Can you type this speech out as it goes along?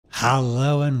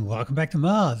Hello and welcome back to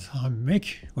Mars. I'm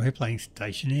Mick. We're playing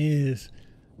Stationeers.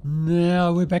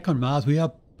 Now we're back on Mars. We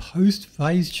are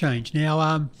post-phase change.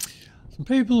 Now some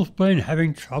people have been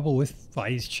having trouble with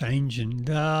phase change and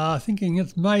thinking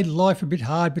it's made life a bit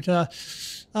hard, but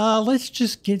let's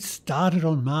just get started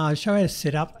on Mars. Show how to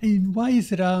set up in ways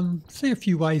that see a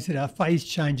few ways that our phase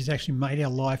change has actually made our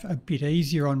life a bit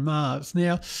easier on Mars.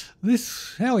 Now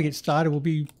this how we get started will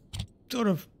be sort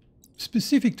of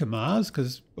specific to Mars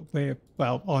because we're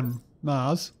on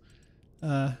Mars,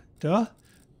 but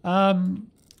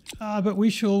we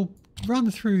shall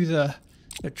run through the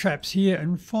traps here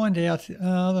and find out,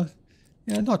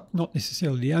 not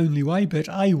necessarily the only way, but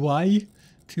a way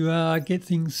to get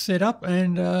things set up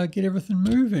and get everything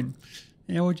moving.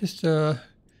 Now we'll just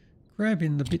grab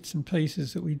in the bits and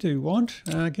pieces that we do want,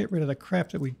 get rid of the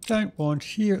crap that we don't want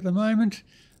here at the moment.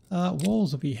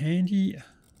 Walls will be handy.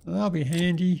 They'll be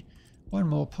handy. One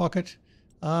more pocket.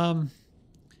 I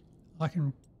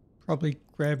can probably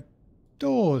grab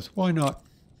doors. Why not?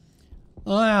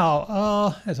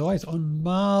 Now, as always on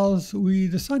Mars,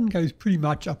 the sun goes pretty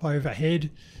much up overhead.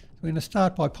 We're going to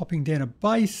start by popping down a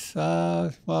base,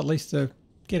 well, at least to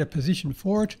get a position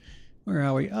for it. Where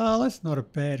are we? That's not a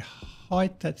bad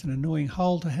height. That's an annoying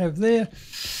hole to have there.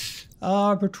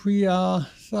 But we are,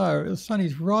 so the sun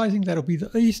is rising. That'll be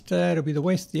the east, that'll be the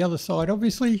west, the other side,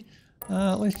 obviously.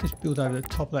 Let's just build over the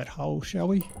top of that hole, shall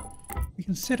we? We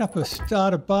can set up a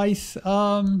starter base.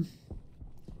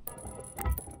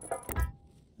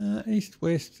 East,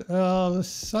 west. The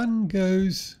sun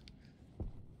goes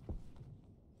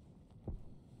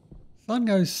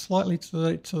slightly to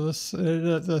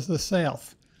the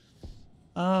south.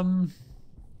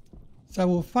 So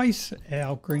we'll face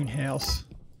our greenhouse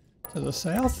to the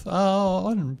south.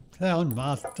 On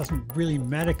Mars it doesn't really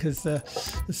matter because the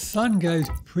sun goes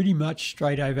pretty much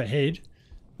straight overhead,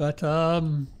 but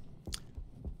for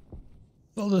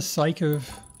the sake of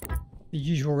the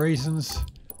usual reasons,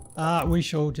 we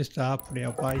shall just put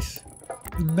our base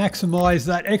and maximise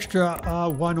that extra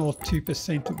 1 or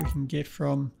 2% that we can get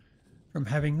from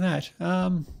having that. How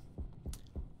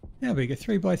big? A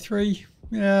 3x3?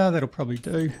 Yeah, that'll probably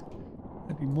do.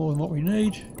 That'd be more than what we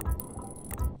need.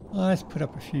 Let's put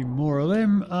up a few more of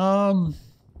them.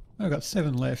 I've got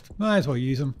 7 left. May as well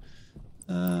use them.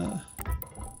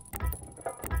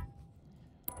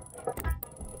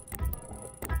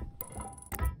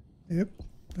 Yep,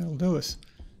 that'll do us.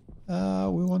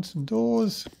 We want some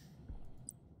doors.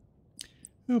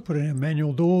 We'll put in our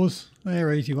manual doors.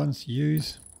 They're easy ones to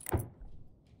use.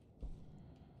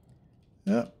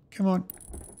 Yep, come on,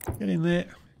 get in there.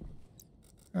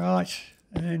 Right,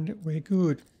 and we're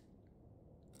good.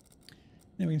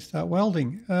 Now we can start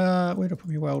welding. Where do I put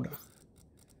my welder?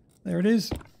 There it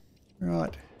is.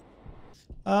 Right.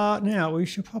 Now we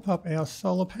should pop up our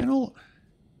solar panel.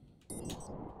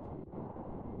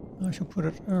 I shall put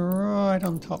it right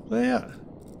on top there.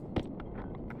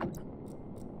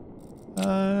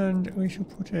 And we shall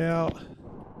put our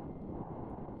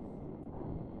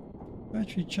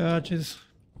battery chargers.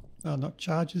 Well, not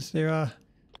chargers, there are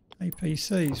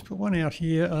APCs. Put one out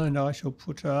here and I shall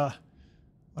put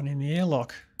one in the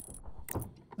airlock.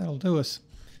 That'll do us.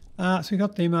 So we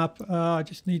got them up. I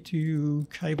just need to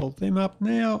cable them up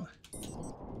now.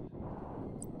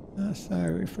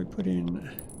 So if we put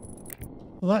in,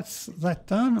 well, that's that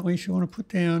done. We should want to put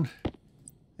down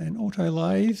an auto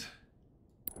lathe,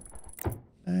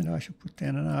 and I shall put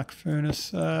down an arc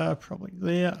furnace probably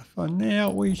there. For now,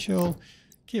 we shall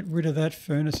get rid of that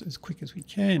furnace as quick as we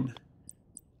can.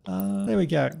 There we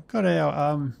go. Got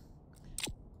our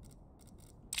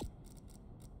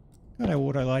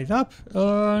auto lathe up,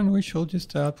 and we shall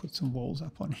just put some walls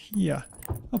up on here.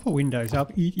 I'll put windows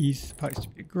up. It is supposed to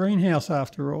be a greenhouse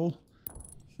after all.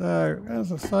 So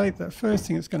as I say, the first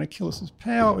thing that's going to kill us is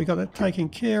power. We got that taken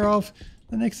care of.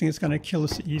 The next thing that's going to kill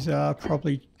us is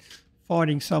probably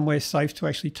finding somewhere safe to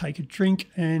actually take a drink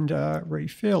and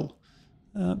refill.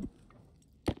 While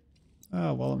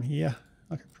I'm here,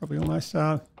 I could probably almost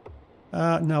no,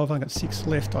 I've only got 6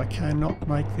 left. I cannot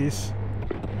make this.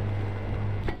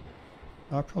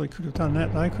 I probably could have done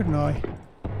that though, couldn't I?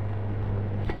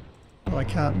 Well, I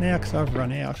can't now because I've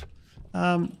run out.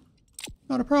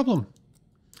 Not a problem.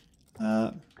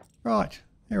 Right,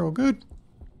 they're all good.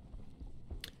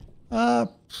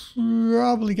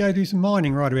 Probably go do some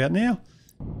mining right about now.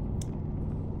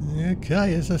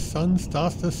 Okay, as the sun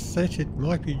starts to set, it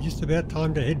might be just about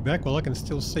time to head back while I can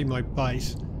still see my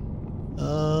base.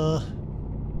 I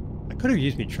could have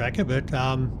used my tracker, but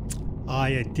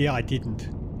I didn't.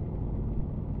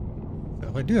 So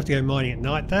if I do have to go mining at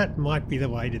night, that might be the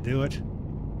way to do it.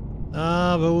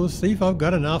 But we'll see if I've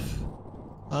got enough.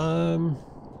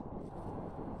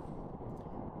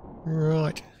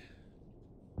 Right.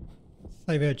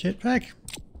 Save our jetpack.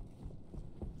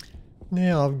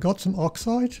 Now I've got some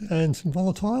oxide and some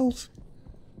volatiles.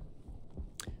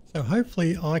 So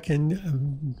hopefully I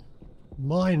can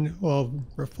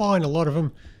refine a lot of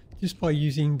them just by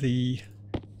using the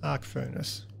arc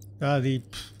furnace.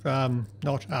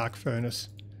 Not arc furnace.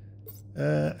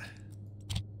 How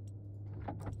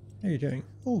are you doing?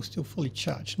 Oh, still fully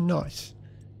charged. Nice.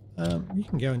 You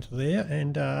can go into there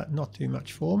and not do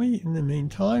much for me. In the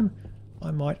meantime,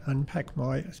 I might unpack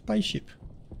my spaceship.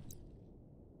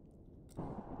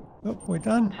 Oh, we're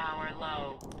done. Power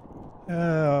low.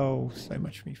 Oh, so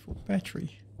much for me for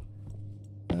battery.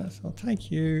 So I'll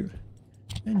take you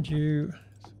and you,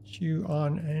 switch you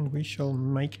on, and we shall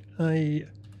make a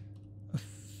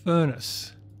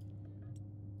furnace.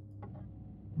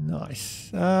 Nice.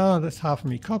 That's half of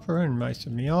me copper and most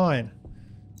of me iron.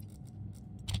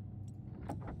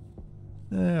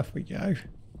 Off we go.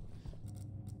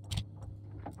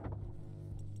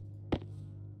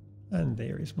 And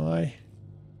there is my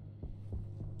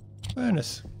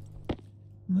furnace.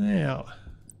 Now,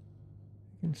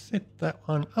 you can set that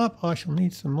one up. I shall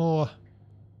need some more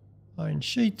iron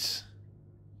sheets.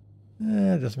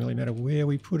 It doesn't really matter where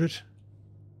we put it.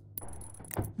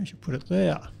 We should put it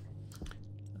there.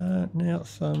 Now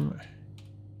some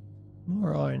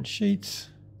more iron sheets.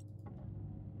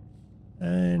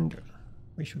 And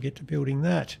we shall get to building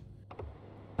that.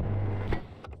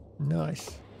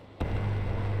 Nice.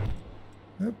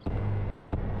 Oop.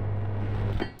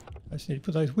 I just need to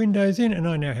put those windows in, and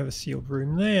I now have a sealed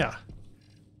room there.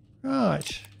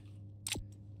 Right.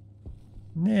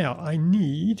 Now I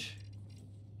need...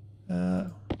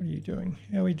 what are you doing?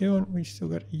 How are we doing? We still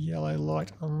got a yellow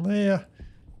light on there.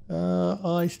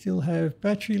 I still have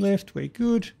battery left. We're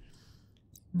good.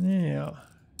 Now,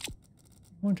 I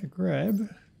want to grab...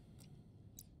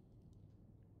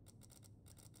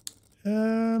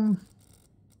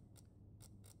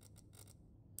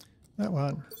 that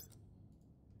one.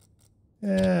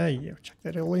 Yeah, chuck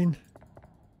that all in.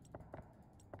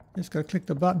 Just go click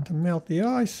the button to melt the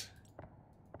ice.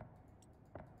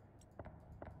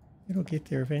 It'll get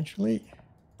there eventually.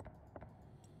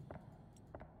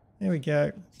 There we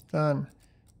go. It's done.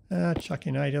 Chuck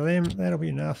in 8 of them. That'll be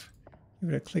enough. Give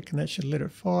it a click and that should let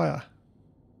it fire.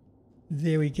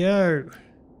 There we go.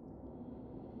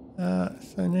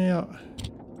 So now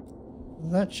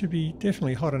that should be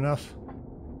definitely hot enough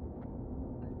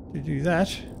to do that.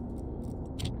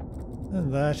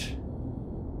 And that.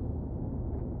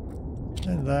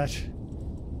 And that.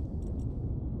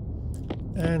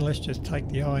 And let's just take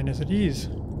the iron as it is.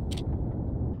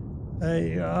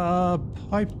 A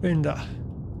pipe bender.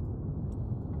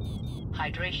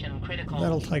 Hydration critical.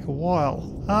 That'll take a while.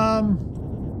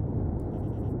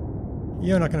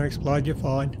 You're not going to explode, you're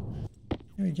fine.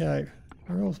 Here we go.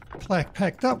 We're all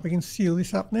packed up. We can seal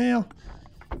this up now.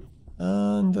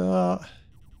 And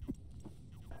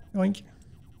yoink.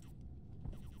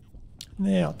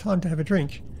 Now, time to have a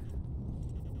drink.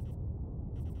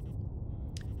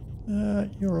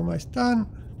 You're almost done.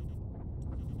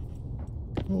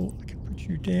 Cool. I can put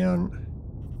you down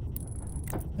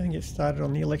and get started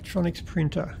on the electronics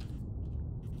printer.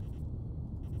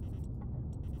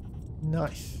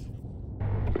 Nice.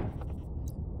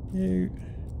 You.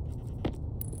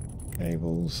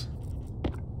 Cables.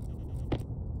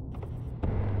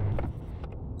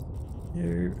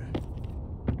 You.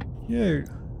 You.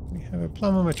 We have a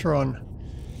plumbometron.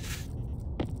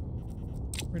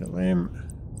 Rid of them.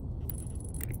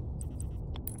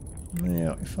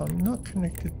 Now, if I'm not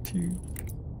connected to...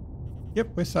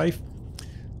 Yep, we're safe.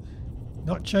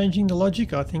 Not changing the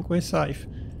logic, I think we're safe.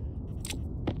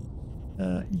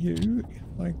 You,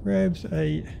 if I grabs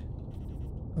a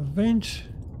vent...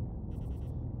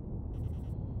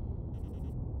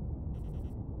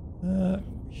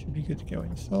 we should be good to go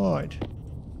inside.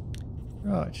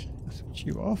 Right, I'll switch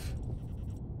you off.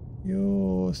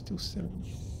 You're still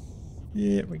 70.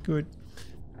 Yeah, we're good.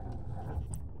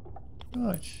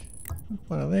 Right,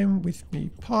 one of them with me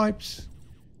pipes.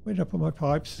 Where did I put my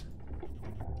pipes?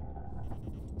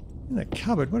 In that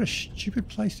cupboard. What a stupid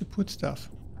place to put stuff.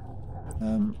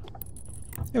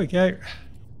 There we go.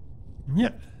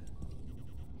 Yep.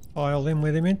 File them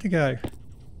where they're meant to go.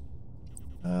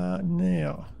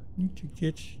 Now, need to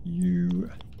get you...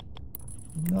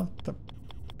 Not the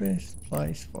best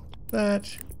place for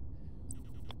that.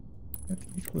 But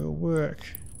it will work.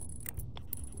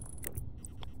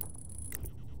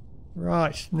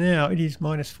 Right, now it is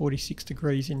minus 46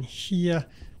 degrees in here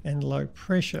and low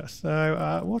pressure.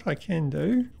 So what I can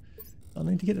do, I'll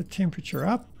need to get the temperature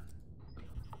up.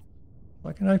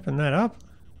 I can open that up.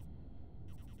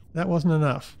 That wasn't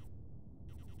enough.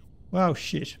 Well,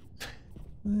 shit.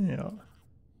 Now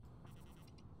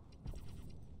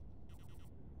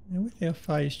with our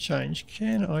phase change,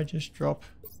 can I just drop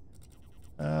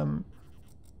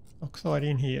oxide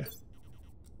in here?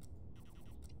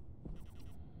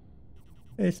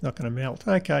 It's not going to melt.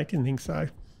 Okay, didn't think so.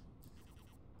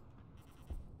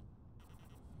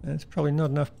 There's probably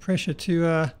not enough pressure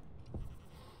to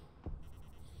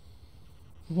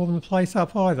warm the place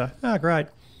up either. Ah, great.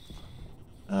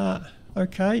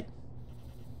 Okay.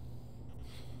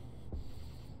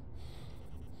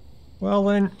 Well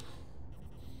then,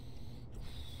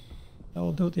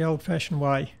 I'll do it the old-fashioned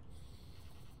way.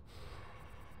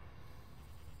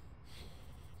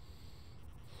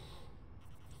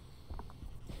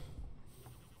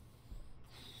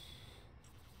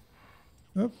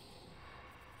 Oop.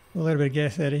 We'll let a bit of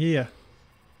gas out of here.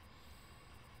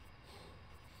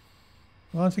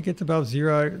 Once it gets above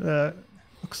zero, the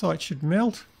oxide should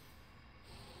melt.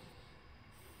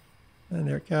 And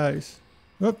there it goes.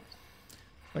 Whoop.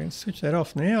 I can switch that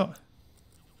off now.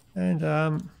 And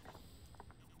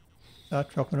start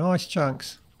dropping ice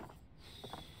chunks.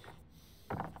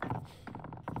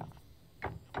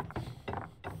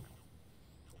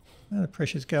 And the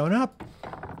pressure's going up.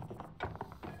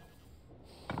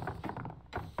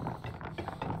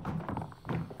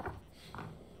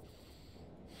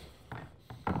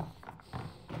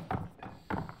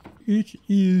 It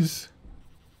is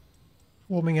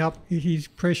warming up. It is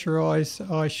pressurized.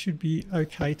 I should be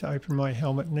okay to open my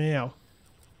helmet now.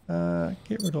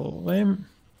 Get rid of all them.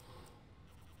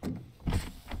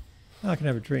 I can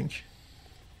have a drink.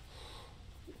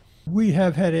 We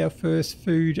have had our first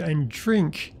food and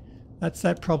drink. That's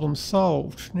that problem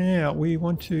solved. Now we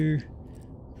want to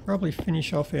probably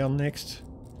finish off our next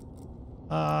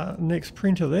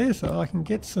printer there, so I can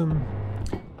get some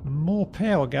more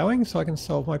power going, so I can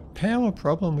solve my power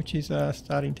problem, which is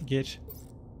starting to get,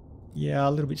 yeah, a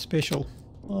little bit special.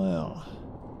 Well,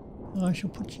 I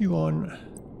shall put you on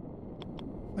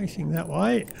facing that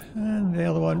way, and the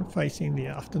other one facing the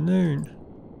afternoon.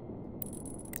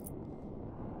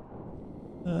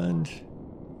 And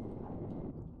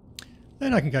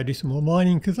then I can go do some more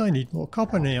mining because I need more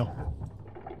copper now.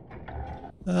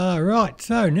 Right,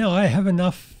 so now I have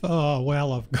enough, oh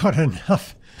well, I've got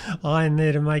enough iron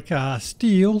there to make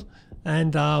steel,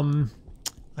 and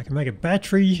I can make a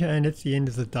battery, and it's the end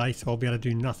of the day, so I'll be able to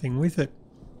do nothing with it.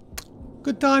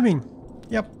 Good timing.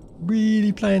 Yep,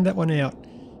 really planned that one out.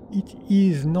 It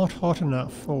is not hot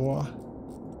enough for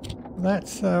that,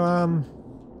 so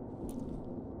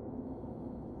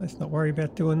let's not worry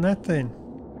about doing that then.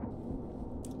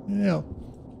 Now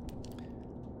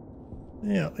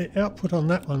the output on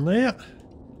that one there,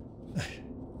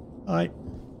 right,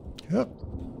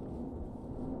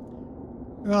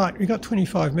 we got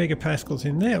 25 megapascals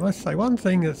in there. Let's say one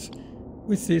thing that's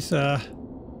with this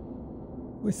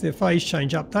with the phase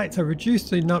change updates, I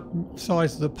reduced the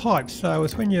size of the pipe, so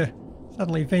it's when you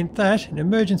suddenly vent that, an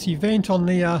emergency vent on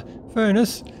the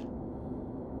furnace,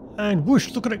 and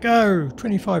whoosh, look at it go,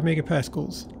 25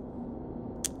 megapascals.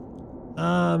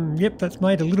 Yep, that's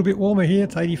made a little bit warmer here.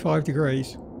 It's 85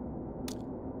 degrees.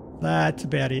 That's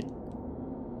about it.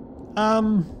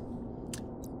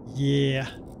 Yeah.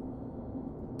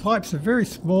 Pipes are very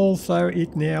small, so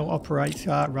it now operates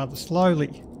rather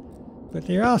slowly. But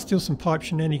there are still some pipe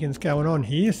shenanigans going on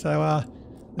here, so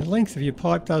the length of your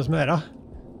pipe does matter.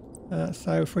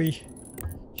 So if we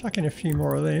chuck in a few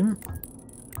more of them,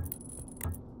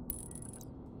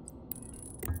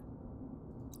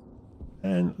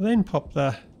 and then pop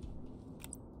the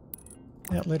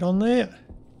outlet on there,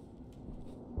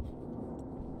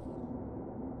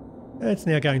 it's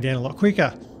now going down a lot quicker.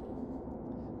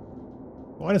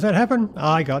 Why does that happen?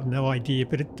 I got no idea,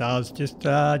 but it does. Just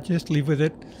live with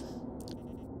it.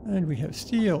 And we have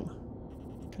steel.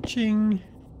 Ka-ching.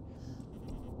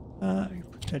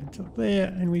 Put that into there,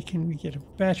 and we get a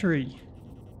battery.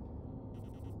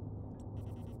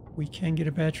 We can get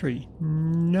a battery.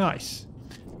 Nice.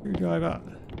 Screwdriver.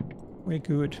 We're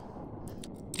good.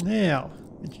 Now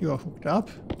that you are hooked up,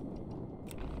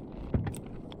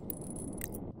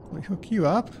 we hook you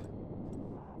up,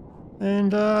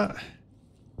 and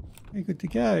we're good to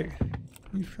go.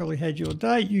 You've probably had your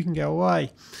day. You can go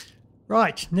away.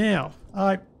 Right, now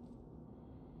I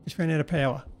just ran out of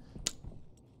power.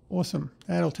 Awesome.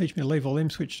 That'll teach me to leave all them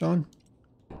switched on.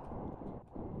 Pop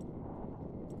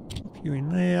you in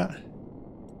there.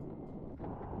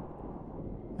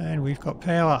 And we've got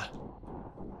power.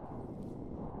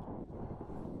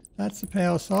 That's the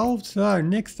power solved. So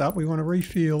next up we want to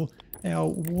refill our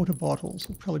water bottles.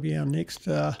 Will probably be our next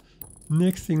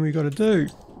next thing we got to do.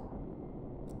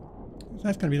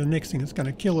 That's going to be the next thing that's going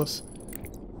to kill us.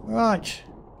 Right.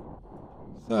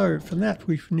 So for that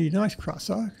we need an ice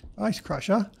crusher,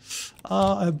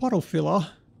 a bottle filler,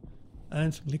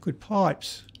 and some liquid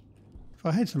pipes. If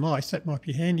I had some ice, that might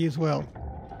be handy as well.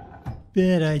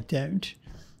 But I don't.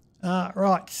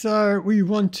 Right, so we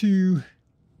want to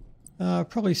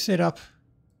probably set up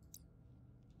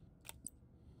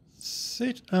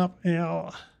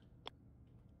our...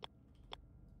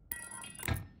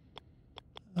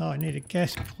 Oh, I need a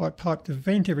gas pipe to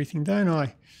vent everything, don't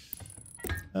I?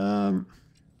 Oh,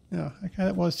 okay,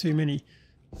 that was too many.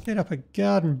 Set up a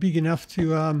garden big enough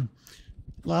to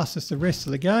last us the rest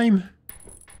of the game.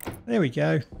 There we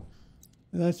go.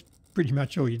 That's pretty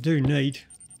much all you do need.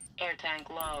 Air tank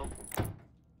low.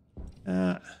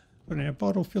 Put in our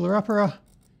bottle filler upper.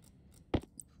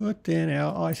 Put down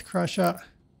our ice crusher.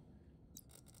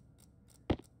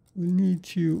 We need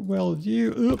to weld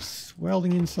you. Oops,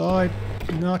 welding inside.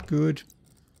 Not good.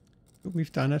 But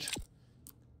we've done it.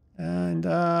 And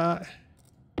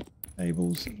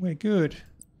cables, we're good.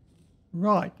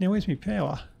 Right, now where's my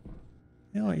power?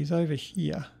 Now he's over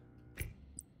here.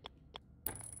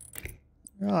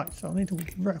 Right, so I'll need to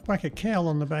whack a cowl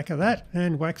on the back of that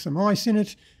and whack some ice in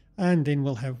it, and then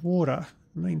we'll have water.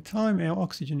 In the meantime, our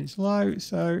oxygen is low,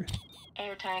 so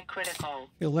Air tank critical.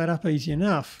 fill that up easy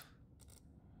enough.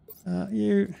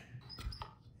 You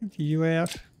empty you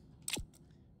out,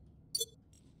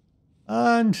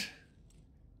 and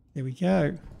there we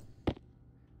go.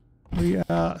 We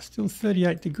are still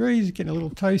 38 degrees, getting a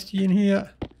little toasty in here.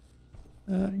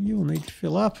 You'll need to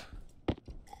fill up.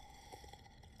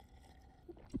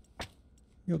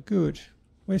 You're good.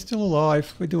 We're still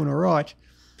alive. We're doing all right.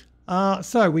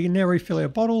 So we can now refill our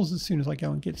bottles as soon as I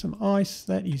go and get some ice.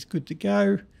 That is good to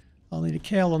go. I'll need a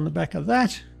cowl on the back of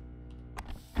that.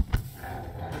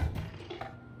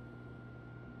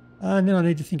 And then I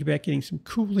need to think about getting some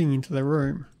cooling into the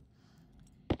room.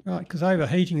 Right, because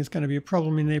overheating is going to be a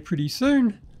problem in there pretty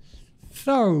soon.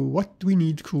 So what do we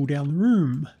need to cool down the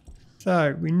room?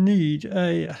 So we need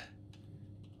a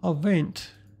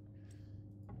vent.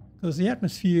 Because the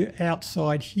atmosphere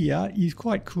outside here is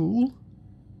quite cool.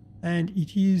 And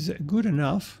it is good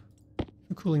enough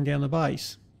for cooling down the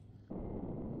base.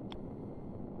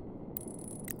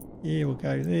 Yeah, we'll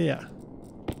go there.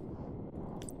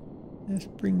 Let's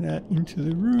bring that into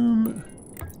the room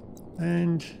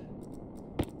and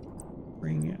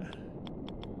bring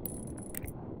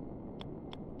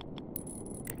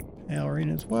power in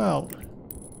as well.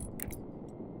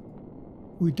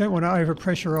 We don't want to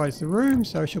over-pressurize the room,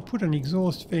 so I shall put an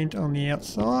exhaust vent on the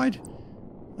outside,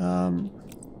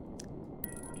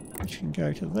 which can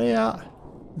go to there.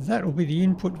 That will be the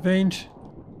input vent.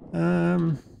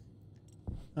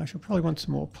 I shall probably want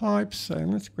some more pipes, so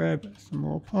let's grab some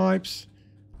more pipes.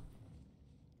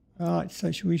 Right, so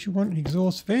we should want an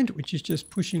exhaust vent, which is just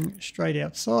pushing straight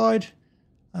outside.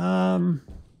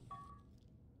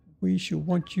 We should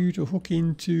want you to hook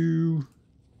into...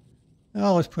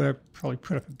 Oh, let's probably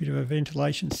put up a bit of a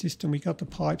ventilation system. We got the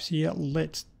pipes here.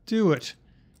 Let's do it.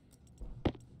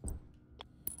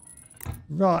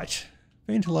 Right,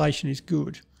 ventilation is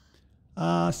good.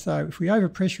 So if we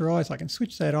overpressurize, I can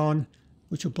switch that on,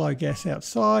 which will blow gas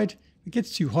outside. If it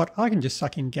gets too hot, I can just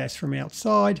suck in gas from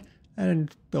outside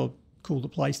and they'll cool the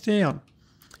place down.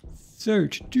 So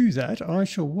to do that, I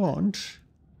shall want,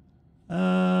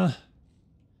 let's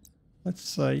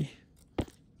see,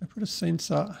 I put a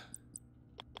sensor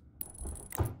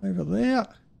over there.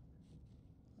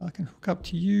 I can hook up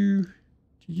to you, to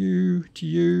you, to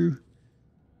you.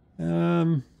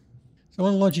 So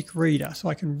on a logic reader, so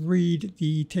I can read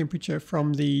the temperature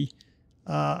from the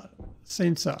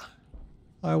sensor.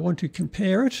 I want to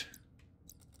compare it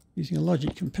using a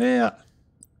logic compare.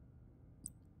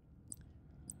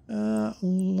 Got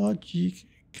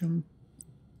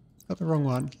the wrong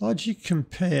one. Logic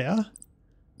compare.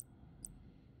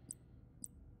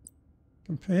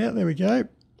 Compare, there we go.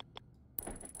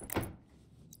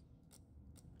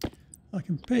 I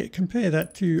compare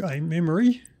that to a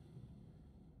memory.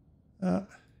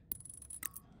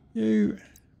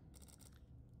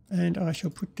 And I shall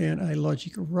put down a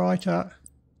logic writer.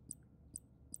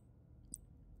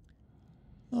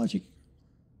 Logic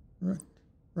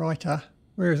writer.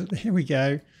 Where is it? There we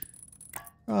go.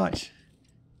 Right.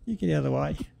 You get out of the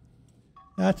way.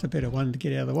 That's a better one to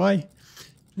get out of the way.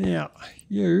 Now,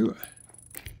 you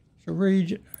shall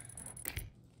read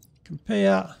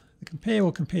compare. The compare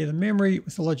will compare the memory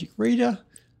with the logic reader.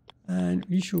 And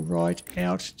you shall write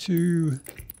out to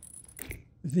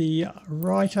the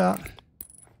writer,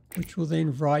 which will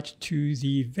then write to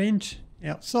the vent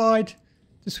outside.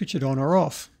 to switch it on or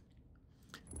off.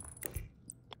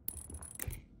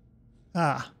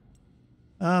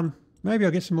 Maybe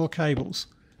I'll get some more cables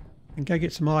and go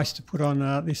get some ice to put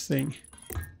on this thing.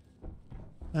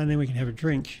 And then we can have a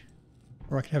drink.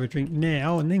 Or I can have a drink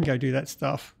now and then go do that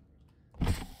stuff.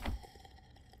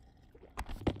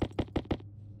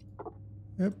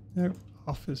 Yep, no,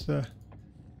 off is what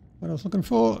I was looking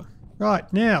for.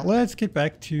 Right, now let's get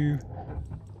back to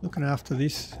looking after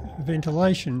this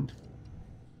ventilation.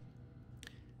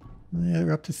 Now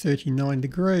we're up to 39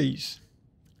 degrees.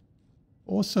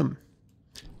 Awesome.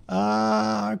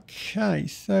 Okay,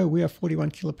 so we are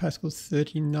 41 kilopascals,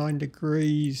 39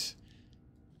 degrees.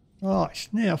 Right,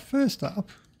 now first up,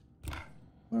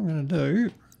 what I'm going to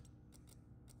do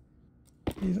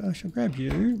is I shall grab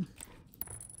you,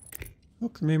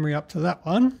 hook the memory up to that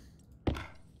one.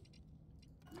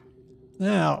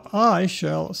 Now I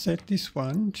shall set this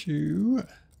one to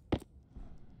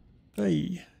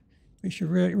B. We should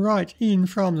write in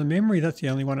from the memory, that's the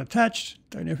only one attached,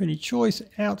 don't have any choice,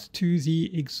 out to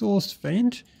the exhaust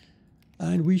vent.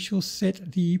 And we shall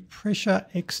set the pressure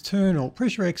external.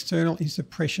 Pressure external is the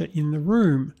pressure in the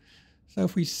room. So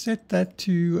if we set that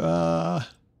to,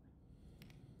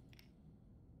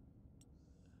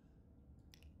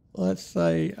 let's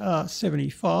say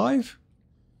 75,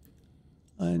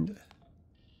 and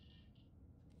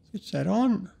switch that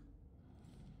on.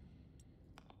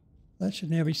 That should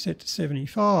now be set to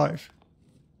 75.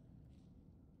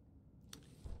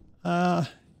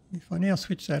 If I now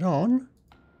switch that on,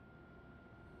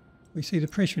 we see the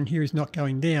pressure in here is not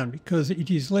going down because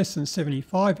it is less than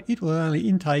 75. It will only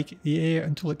intake the air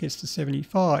until it gets to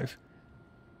 75.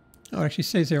 Oh, it actually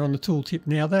says there on the tooltip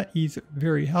now that is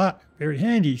very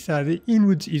handy. So the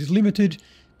inwards is limited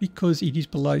because it is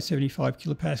below 75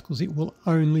 kilopascals. It will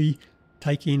only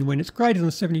take in when it's greater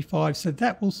than 75. So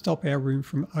that will stop our room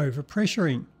from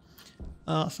overpressuring.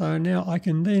 So now I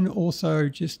can then also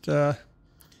just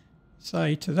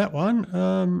say to that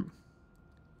one,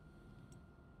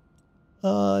 if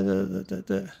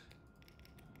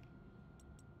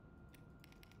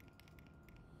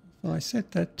I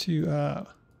set that to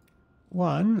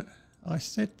 1, I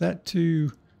set that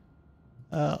to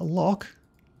lock.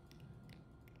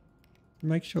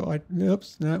 Make sure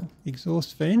oops, no,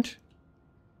 exhaust vent.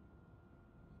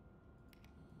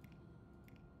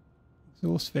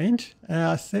 Exhaust vent.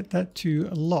 Set that to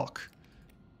lock.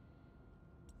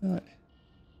 Right.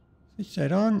 Switch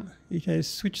that on. It has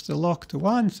switched the lock to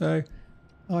 1, so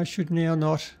I should now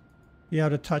not be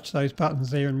able to touch those buttons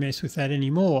there and mess with that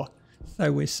anymore.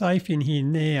 So we're safe in here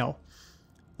now.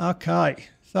 Okay,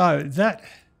 so that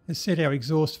has set our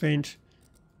exhaust vent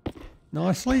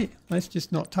nicely. Let's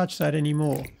just not touch that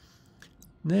anymore.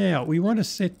 Now we want to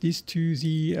set this to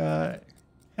the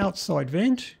outside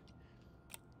vent.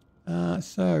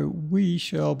 So we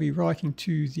shall be writing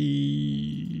to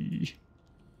the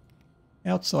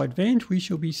outside vent. We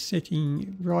shall be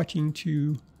writing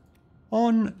to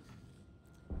on.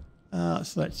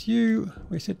 So that's you.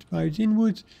 We're set to modes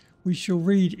inwards. We shall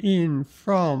read in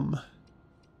from.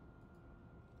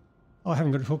 Oh, I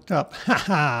haven't got it hooked up.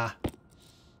 Ha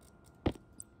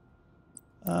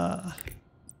ha.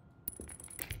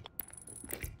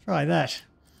 Try that.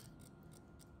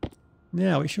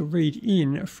 Now we shall read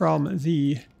in from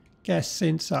the gas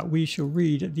sensor. We shall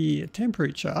read the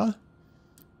temperature.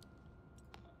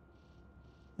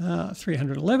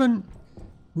 311.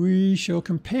 We shall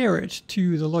compare it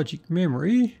to the logic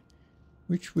memory,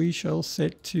 which we shall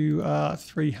set to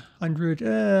 300.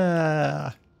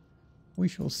 We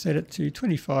shall set it to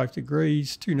 25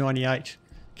 degrees, 298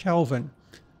 Kelvin.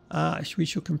 We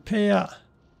shall compare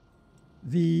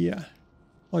the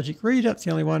logic reader, it's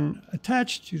the only one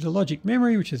attached, to the logic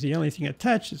memory, which is the only thing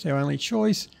attached, it's our only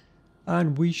choice.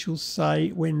 And we shall say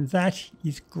when that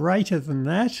is greater than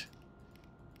that,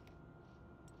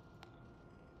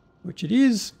 which it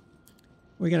is,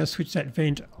 we're going to switch that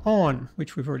vent on,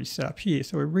 which we've already set up here.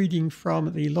 So we're reading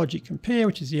from the logic compare,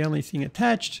 which is the only thing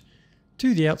attached,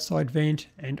 to the outside vent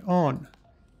and on.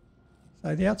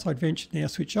 So the outside vent should now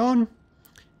switch on,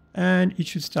 and it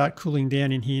should start cooling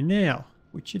down in here now,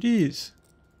 which it is.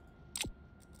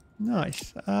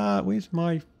 Nice. Where's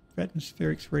my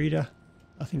atmospherics reader?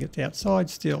 I think it's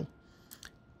outside still.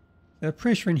 The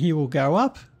pressure in here will go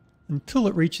up until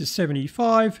it reaches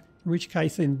 75, in which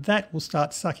case then that will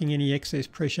start sucking any excess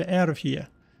pressure out of here.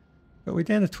 But we're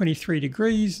down to 23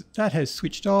 degrees, that has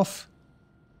switched off,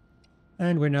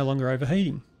 and we're no longer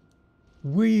overheating.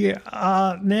 We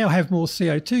now have more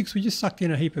CO2 because we just sucked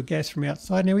in a heap of gas from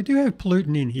outside. Now we do have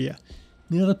pollutant in here.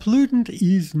 Now the pollutant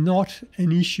is not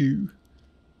an issue.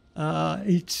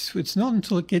 It's not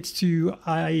until it gets to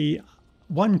a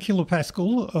 1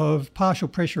 kilopascal of partial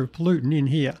pressure of pollutant in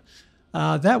here.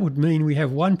 That would mean we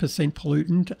have 1%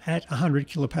 pollutant at 100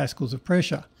 kilopascals of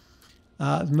pressure.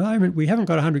 At the moment, we haven't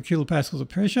got 100 kilopascals of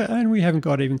pressure, and we haven't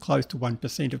got even close to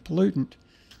 1% of pollutant.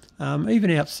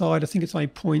 Even outside, I think it's only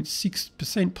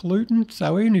 0.6% pollutant.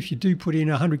 So even if you do put in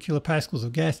 100 kilopascals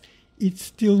of gas, it's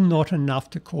still not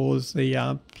enough to cause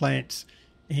the plants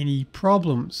any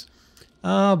problems.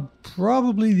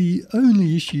 Probably the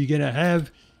only issue you're going to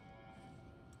have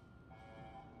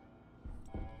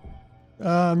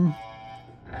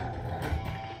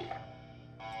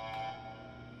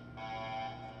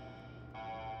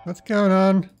what's going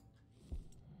on?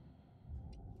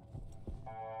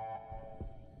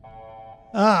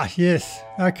 Ah, yes.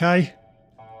 Okay.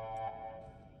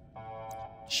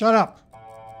 Shut up.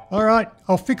 All right,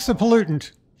 I'll fix the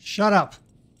pollutant. Shut up.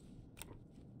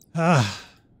 Ah,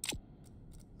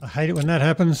 I hate it when that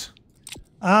happens.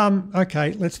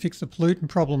 Okay, let's fix the pollutant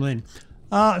problem then.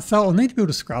 So I'll need to build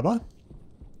a scrubber.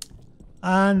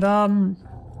 And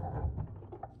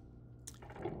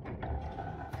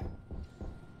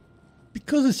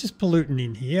because it's just pollutant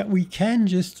in here, we can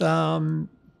just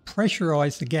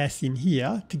pressurize the gas in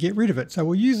here to get rid of it. So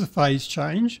we'll use a phase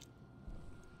change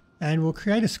and we'll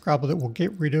create a scrubber that will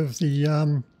get rid of the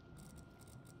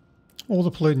all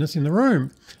the pollutant that's in the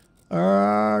room.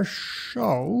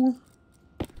 So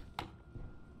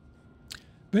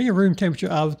being a room temperature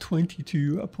of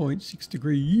 22.6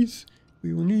 degrees,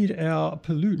 we will need our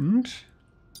pollutant.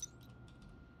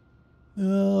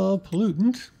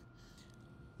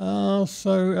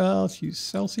 So let's use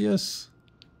Celsius.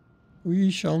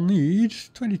 We shall need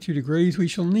 22 degrees. We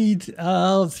shall need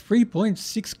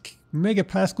 3.6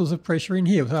 megapascals of pressure in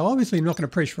here. So obviously I'm not going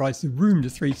to pressurize the room to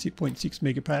 3.6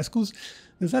 megapascals,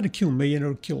 because that'll kill me and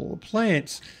it'll kill all the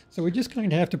plants. So we're just going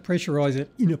to have to pressurize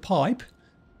it in a pipe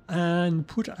and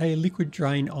put a liquid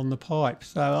drain on the pipe.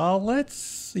 So let's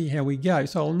see how we go.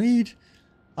 So I'll need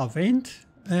a vent,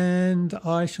 and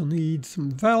I shall need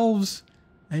some valves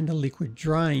and a liquid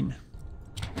drain.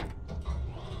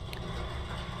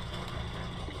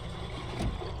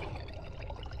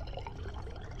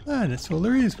 And that's all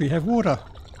there is. We have water.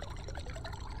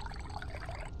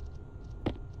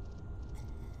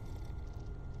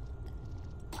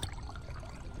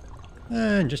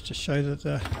 And just to show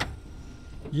that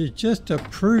just to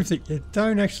prove that you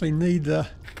don't actually need the...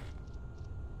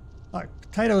 Like,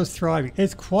 potato is thriving.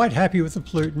 It's quite happy with the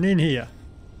pollutant in here.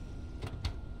 If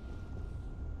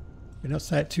you not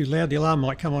say it too loud, the alarm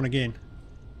might come on again.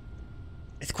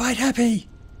 It's quite happy.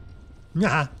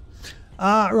 Nah.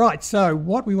 Right, so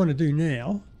what we want to do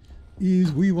now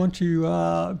is we want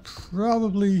to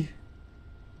probably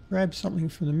grab something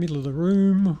from the middle of the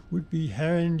room. Would be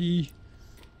handy.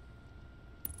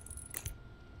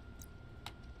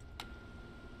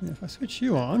 Now if I switch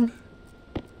you on,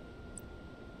 how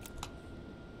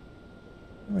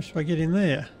much do I get in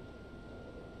there?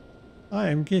 I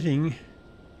am getting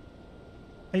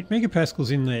 8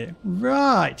 megapascals in there.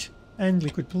 Right, and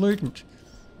liquid pollutant.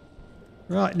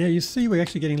 Right, now you see we're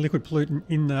actually getting liquid pollutant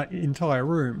in the entire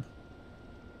room.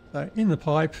 So in the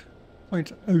pipe,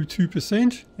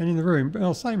 0.02%, and in the room,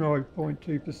 well, same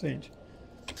 0.2%.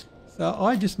 So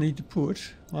I just need to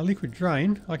put my liquid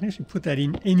drain, I can actually put that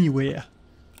in anywhere.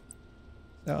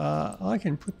 So I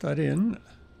can put that in,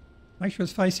 make sure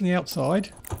it's facing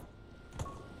outside.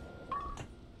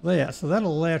 There, so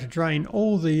that'll allow to drain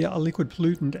all the liquid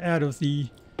pollutant out of the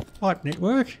pipe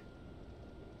network.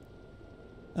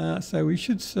 So we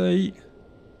should see,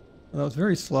 well, it's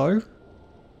very slow.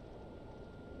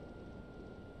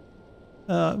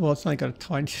 Well, it's only got a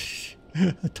tiny,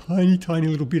 tiny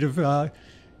little bit of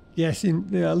gas in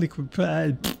the liquid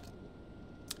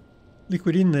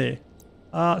in there.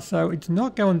 So it's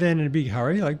not going down in a big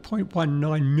hurry, like 0.19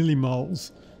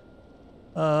 millimoles.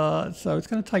 So it's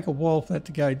going to take a while for that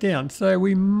to go down. So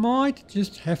we might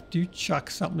just have to chuck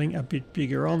something a bit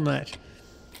bigger on that.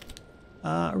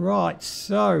 Right,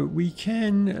 so we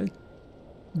can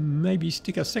maybe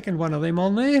stick a second one of them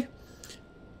on there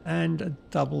and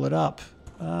double it up.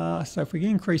 So if we can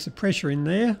increase the pressure in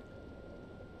there,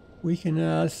 we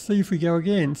can see if we go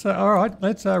again. So alright,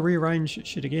 let's rearrange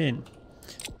shit again.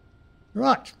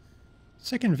 Right,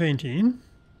 second vent in.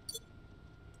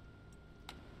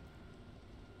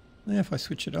 Now if I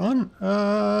switch it on,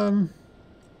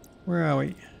 where are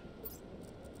we?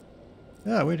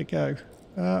 Ah, where'd it go?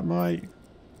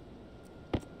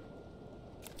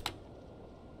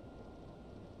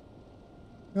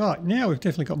 Right, now we've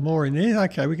definitely got more in there.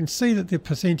 Okay, we can see that the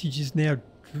percentage is now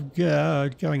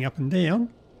going up and down.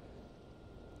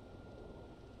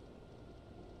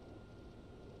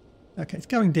 Okay, it's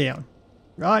going down.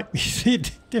 Right, you see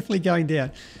it definitely going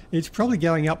down. It's probably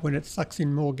going up when it sucks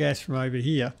in more gas from over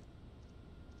here.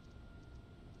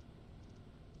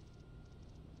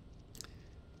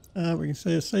 We can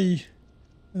see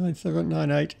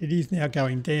 9798, it is now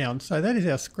going down. So that is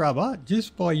our scrubber,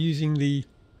 just by using the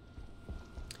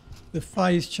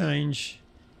phase change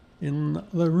in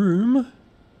the room.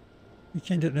 We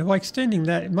can do it. Now by extending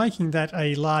that, making that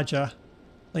a larger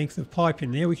length of pipe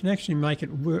in there, we can actually make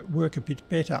it work a bit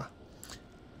better.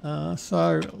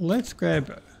 So let's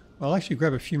grab, I'll actually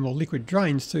grab a few more liquid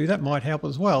drains too, that might help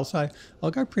as well. So I'll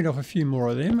go print off a few more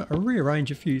of them, rearrange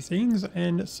a few things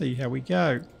and see how we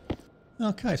go.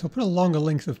 Okay, so I'll put a longer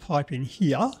length of pipe in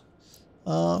here.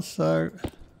 Oops,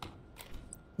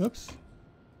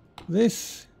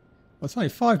 this, well, it's only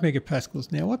 5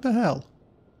 megapascals now, what the hell?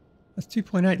 That's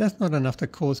 2.8, that's not enough to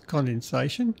cause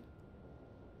condensation.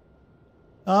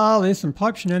 Oh, there's some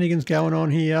pipe shenanigans going on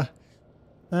here.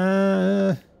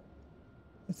 That's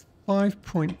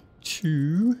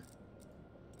 5.2.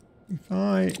 If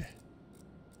I...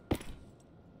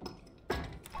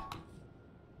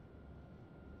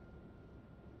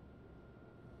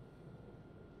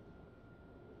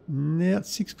 Now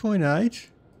it's 6.8.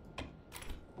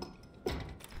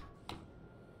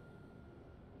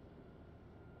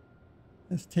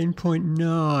 That's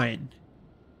 10.9.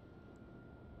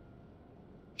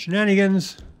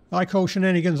 Shenanigans. I call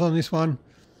shenanigans on this one.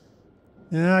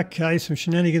 Okay, some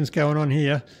shenanigans going on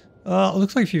here. It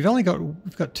looks like if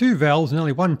we've got 2 valves and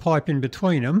only 1 pipe in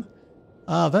between them,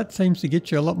 that seems to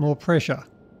get you a lot more pressure.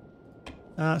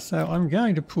 So I'm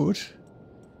going to put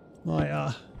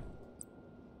my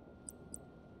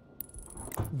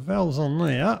valves on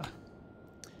there,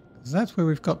 because that's where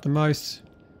we've got the most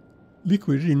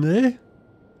liquid in there.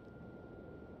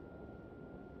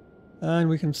 And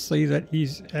we can see that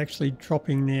he's actually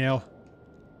dropping now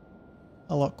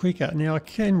a lot quicker. Now I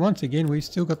can, once again, we've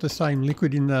still got the same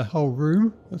liquid in the whole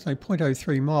room. Let's say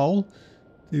 0.03 mole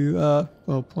to,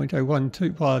 well,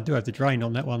 0.012. Well, I do have the drain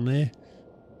on that one there.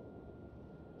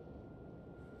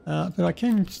 But I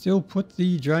can still put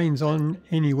the drains on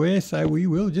anywhere, so we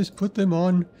will just put them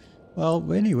on,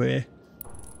 well, anywhere.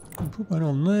 I can put one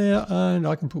on there, and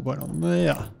I can put one on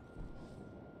there.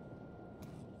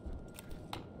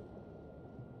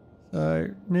 So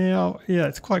now, yeah,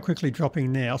 it's quite quickly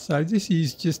dropping now. So this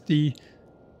is just the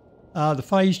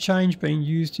phase change being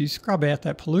used to scrub out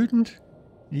that pollutant.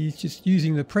 It's just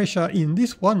using the pressure in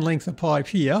this one length of pipe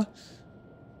here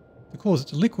to cause it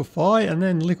to liquefy, and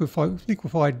then liquefied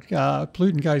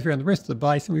pollutant goes around the rest of the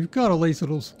base, and we've got all these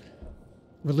little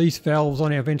release valves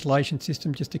on our ventilation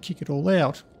system just to kick it all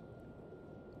out.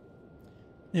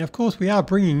 Now, of course, we are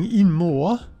bringing in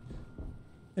more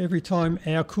every time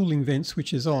our cooling vent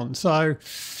switches on, so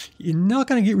you're not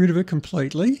going to get rid of it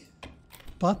completely,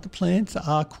 but the plants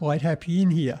are quite happy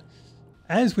in here.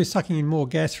 As we're sucking in more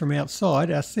gas from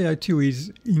outside, our CO2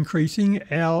 is increasing,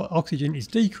 our oxygen is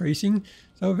decreasing,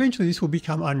 so eventually this will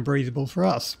become unbreathable for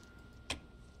us.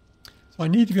 So I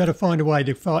need to be able to find a way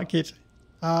to get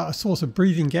a source of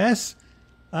breathing gas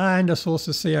and a source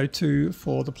of CO2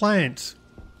 for the plants.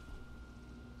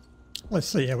 Let's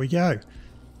see how we go.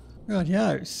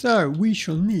 Rightio, so we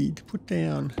shall need to put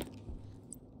down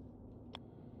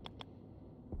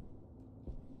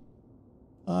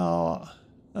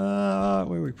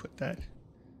where we put that?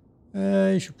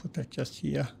 You should put that just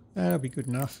here. That'll be good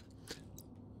enough.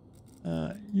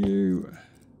 You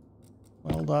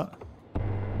welder.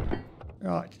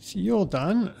 Right, so you're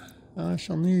done. I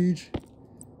shall need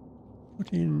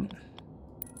put in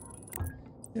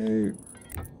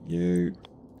you.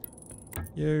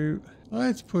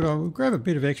 Let's put on, we'll grab a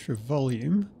bit of extra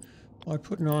volume by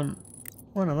putting on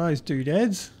one of those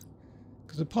doodads,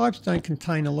 because the pipes don't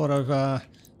contain a lot of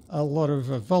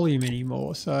volume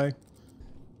anymore. So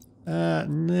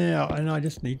now, and I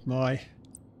just need my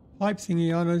pipe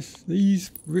thingy on us.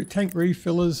 These tank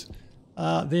refillers,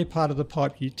 they're part of the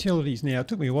pipe utilities now. It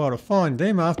took me a while to find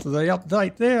them after the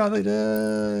update there.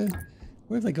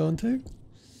 Where have they gone to?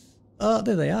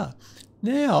 There they are.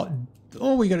 Now,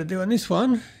 all we got to do on this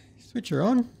one, switch her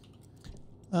on.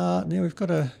 Now we've got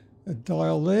a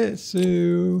dial there,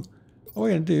 so all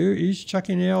we're going to do is chuck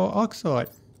in our oxide.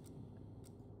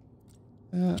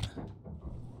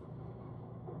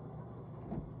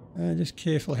 Just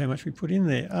careful how much we put in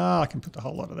there. I can put the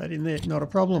whole lot of that in there, not a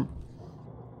problem.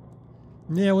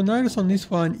 Now we'll notice on this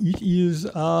one it is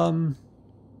 10%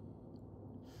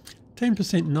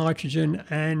 nitrogen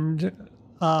and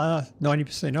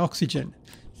 90% oxygen.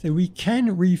 So we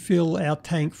can refill our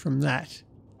tank from that.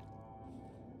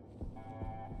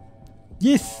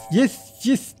 Yes.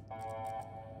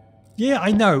 Yeah,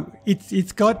 I know.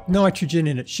 It's got nitrogen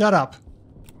in it. Shut up.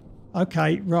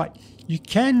 Okay, right. You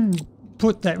can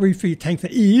put that refill tank there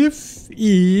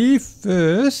if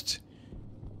first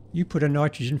you put a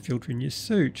nitrogen filter in your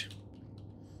suit.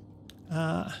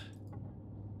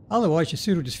 Otherwise, your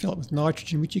suit will just fill up with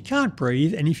nitrogen, which you can't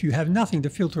breathe. And if you have nothing to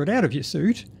filter it out of your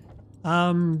suit,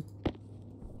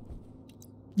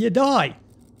 you die.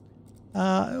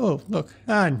 Oh, look.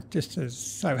 And just as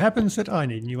so happens that I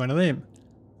need a new one of them.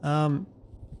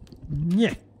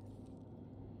 Yeah.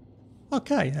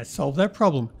 Okay, that solved that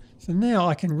problem. So now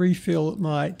I can refill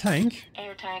my tank.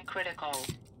 Air tank critical.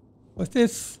 With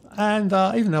this, and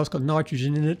even though it's got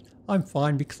nitrogen in it, I'm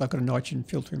fine because I've got a nitrogen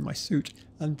filter in my suit,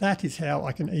 and that is how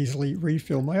I can easily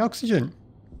refill my oxygen.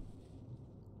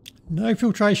 No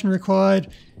filtration required,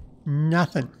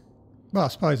 nothing. Well, I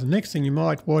suppose the next thing you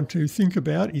might want to think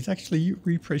about is actually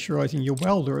repressurizing your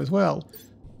welder as well.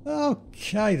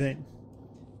 Okay then.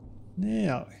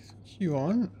 Now, switch you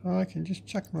on, I can just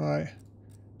chuck my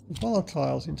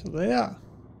volatiles into there.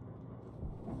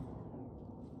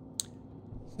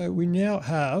 So we now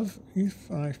have,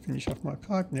 if I finish off my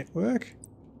pipe network,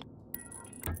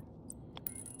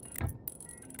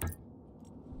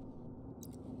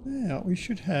 now we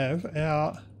should have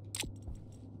our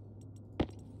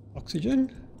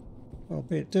oxygen,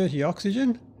 albeit dirty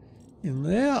oxygen, in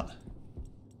there.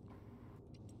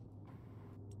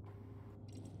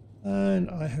 And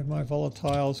I have my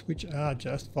volatiles, which are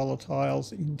just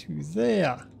volatiles, into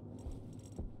there.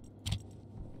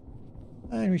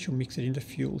 And we shall mix it into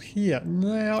fuel here.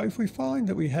 Now, if we find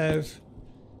that we have,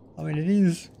 I mean, it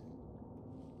is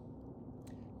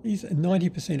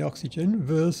 90% oxygen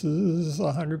versus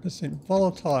 100%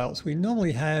 volatiles. We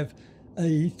normally have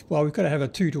we've got to have a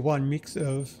 2-to-1 mix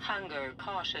of Hunger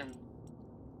caution.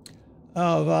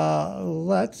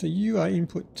 that. So you are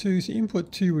input 2. So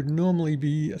input 2 would normally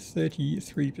be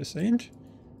 33%.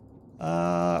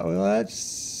 Well, let's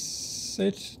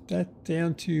set that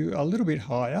down to a little bit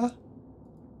higher.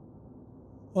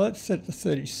 Well, let's set it to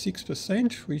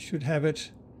 36%. We should have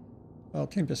it, well,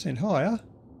 10% higher,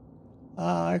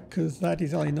 because that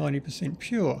is only 90%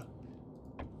 pure.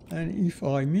 And if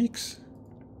I mix,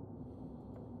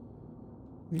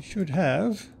 we should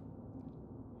have,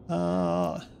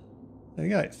 there we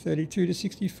go, 32 to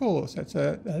 64. So that's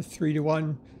a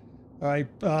 3-to-1, or a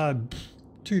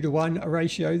 2-to-1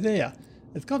 ratio there.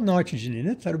 It's got nitrogen in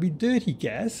it, so it'll be dirty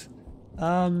gas,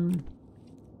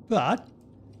 but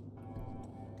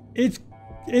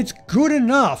it's good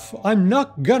enough. I'm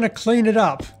not gonna clean it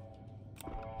up.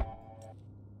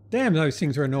 Damn, those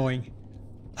things are annoying.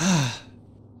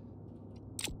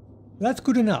 That's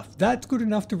good enough. That's good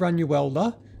enough to run your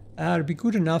welder. It'd be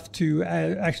good enough to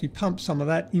actually pump some of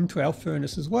that into our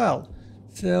furnace as well.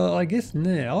 So I guess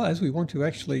now, as we want to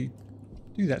actually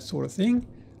do that sort of thing,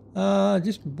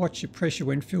 just watch your pressure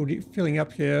when filling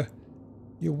up your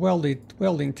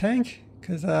welding tank,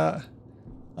 because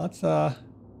that's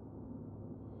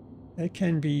it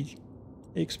can be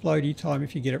explodey time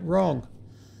if you get it wrong.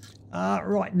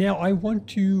 Right, now I want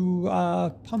to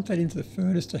pump that into the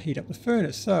furnace to heat up the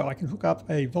furnace. So I can hook up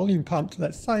a volume pump to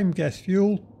that same gas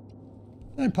fuel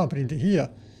and pump it into here.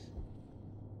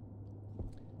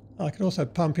 I could also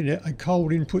pump in a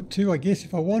cold input too, I guess,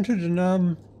 if I wanted,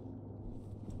 and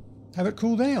have it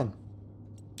cool down.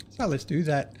 So let's do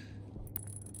that.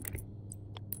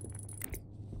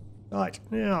 Right,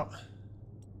 now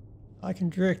I can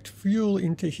direct fuel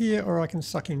into here, or I can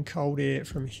suck in cold air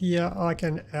from here. I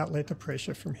can outlet the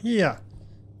pressure from here.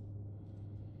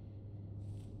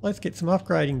 Let's get some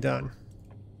upgrading done.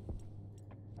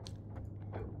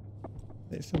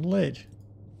 There's some lead.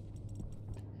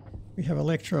 We have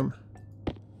electrum.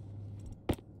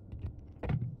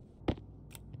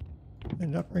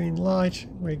 And up green light,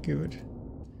 we're good.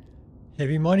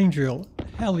 Heavy mining drill,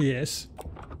 hell yes.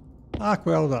 Arc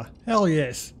welder, hell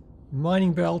yes.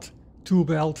 Mining belt, tool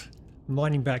belt,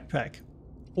 mining backpack.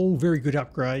 All very good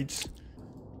upgrades.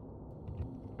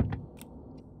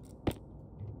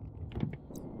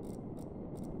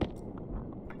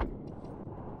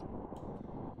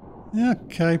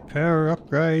 Okay, power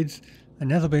upgrades. And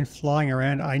now they've been flying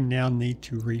around, I now need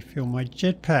to refill my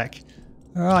jetpack.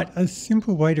 Alright, a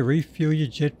simple way to refuel your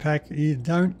jetpack, you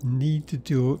don't need to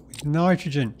do it with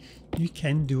nitrogen. You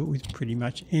can do it with pretty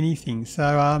much anything.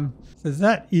 So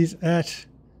that is at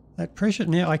that pressure.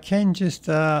 Now I can just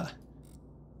fill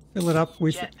it up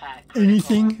with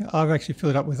anything. I've actually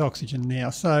filled it up with oxygen now.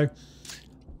 So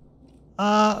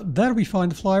that'll be fine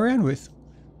to fly around with.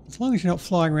 As long as you're not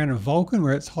flying around a Vulcan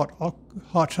where it's hot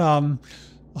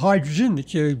hydrogen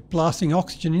that you're blasting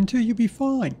oxygen into, you'll be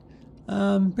fine.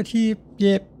 But here,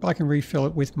 yeah, I can refill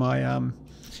it with my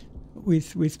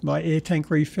with my air tank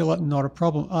refiller, not a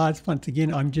problem. It's once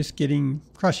again, I'm just getting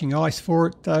crushing ice for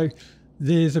it, though.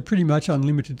 There's a pretty much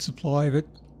unlimited supply of it,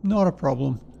 not a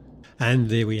problem. And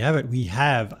there we have it. We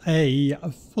have a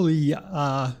fully,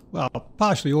 well,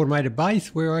 partially automated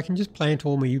base where I can just plant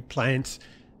all my plants.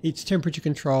 It's temperature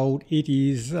controlled. It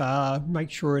is,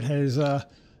 make sure it has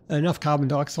enough carbon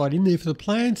dioxide in there for the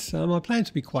plants. My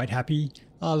plants will be quite happy.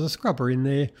 There's a scrubber in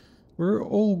there. We're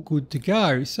all good to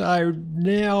go. So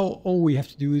now all we have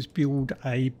to do is build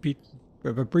a bit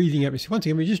of a breathing atmosphere. Once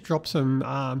again, we just drop some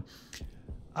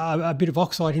a bit of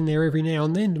oxide in there every now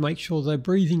and then to make sure the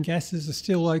breathing gases are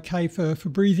still okay for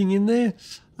breathing in there.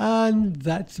 And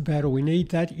that's about all we need.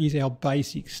 That is our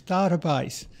basic starter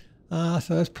base. So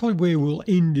that's probably where we'll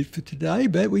end it for today,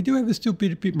 but we do have a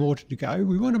bit more to go.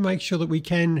 We want to make sure that we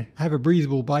can have a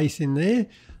breathable base in there,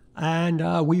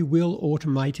 and we will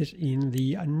automate it in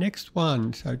the next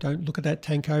one. So don't look at that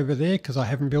tank over there because I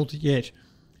haven't built it yet.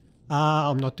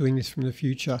 I'm not doing this from the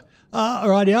future.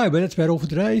 Alrighty, but that's about all for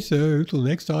today. So till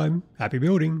next time, happy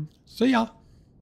building. See ya.